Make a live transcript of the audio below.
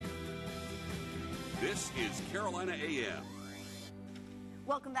This is Carolina AM.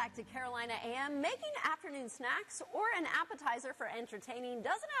 Welcome back to Carolina AM. Making afternoon snacks or an appetizer for entertaining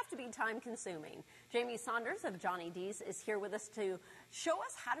doesn't have to be time-consuming. Jamie Saunders of Johnny D's is here with us to show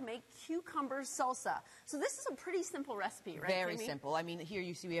us how to make cucumber salsa. So this is a pretty simple recipe, right, Very Jamie? simple. I mean, here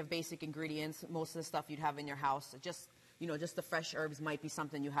you see we have basic ingredients. Most of the stuff you'd have in your house. Just the fresh herbs might be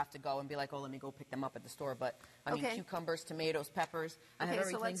something you have to go and be like, oh, let me go pick them up at the store. But, I mean, cucumbers, tomatoes, peppers. Okay,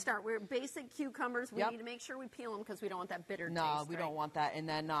 so let's start. We're basic cucumbers. We need to make sure we peel them because we don't want that bitter taste. No, we don't want that. And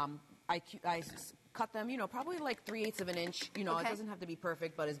then I cut them, probably like 3/8 of an inch. It doesn't have to be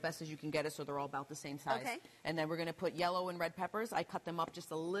perfect, but as best as you can get it so they're all about the same size. Okay. And then we're going to put yellow and red peppers. I cut them up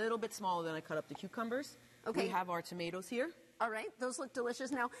just a little bit smaller than I cut up the cucumbers. Okay. We have our tomatoes here. All right, those look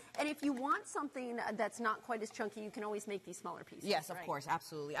delicious now. And if you want something that's not quite as chunky, you can always make these smaller pieces. Yes, of course,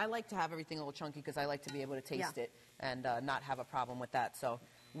 absolutely. I like to have everything a little chunky because I like to be able to taste it and not have a problem with that. So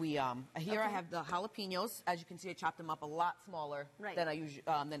we I have the jalapenos. As you can see, I chopped them up a lot smaller than I usually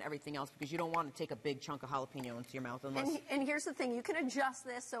than everything else because you don't want to take a big chunk of jalapeno into your mouth unless. And here's the thing: you can adjust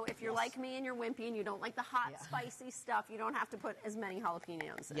this. So if you're like me and you're wimpy and you don't like the hot, spicy stuff, you don't have to put as many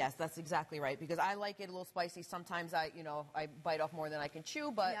jalapenos in. Yes, that's exactly right because I like it a little spicy. Sometimes I bite off more than I can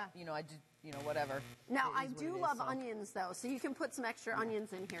chew, but I do. Whatever. Now, I do love onions, though, so you can put some extra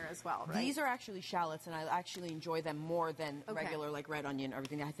onions in here as well, right? These are actually shallots, and I actually enjoy them more than regular, like red onion or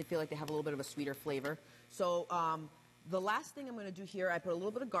everything. I feel like they have a little bit of a sweeter flavor. So the last thing I'm going to do here, I put a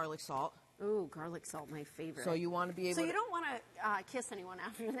little bit of garlic salt. Ooh, garlic salt, my favorite. So you want to be able. So you don't want to kiss anyone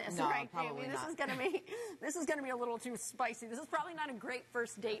after this, no, right, probably Jamie? not. This is gonna be a little too spicy. This is probably not a great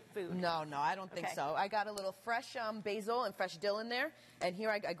first date food. No, I don't think so. I got a little fresh basil and fresh dill in there, and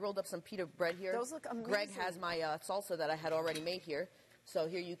here I grilled up some pita bread here. Those look amazing. Greg has my salsa that I had already made here, so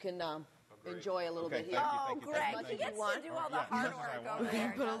here you can enjoy a little bit here. Greg, he gets to do all the hard work over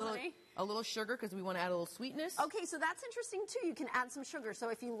there. Put a little sugar because we want to add a little sweetness. Okay, so that's interesting too. You can add some sugar. So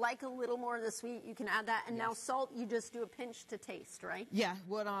if you like a little more of the sweet, you can add that. And now salt, you just do a pinch to taste, right? Yeah.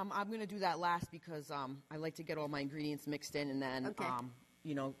 What I'm going to do that last because I like to get all my ingredients mixed in, and then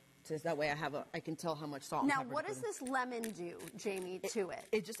so that way I can tell how much salt. Now, what does this lemon do, Jamie, to it?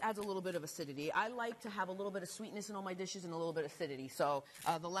 It just adds a little bit of acidity. I like to have a little bit of sweetness in all my dishes and a little bit of acidity. So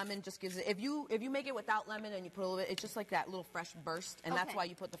the lemon just gives it. If you make it without lemon and you put a little bit, it's just like that little fresh burst, and that's why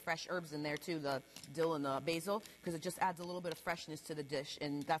you put the fresh herbs in there too, the dill and the basil, because it just adds a little bit of freshness to the dish,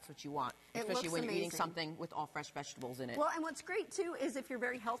 and that's what you want, especially when you're eating something with all fresh vegetables in it. Well, and what's great too is if you're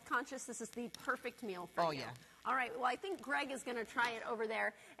very health conscious, this is the perfect meal for you. Oh yeah. All right, well, I think Greg is going to try it over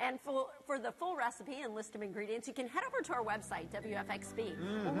there. And for the full recipe and list of ingredients, you can head over to our website,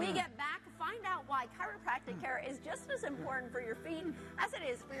 WFXB. When we get back, find out why chiropractic care is just as important for your feet as it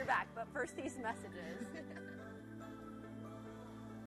is for your back. But first, these messages.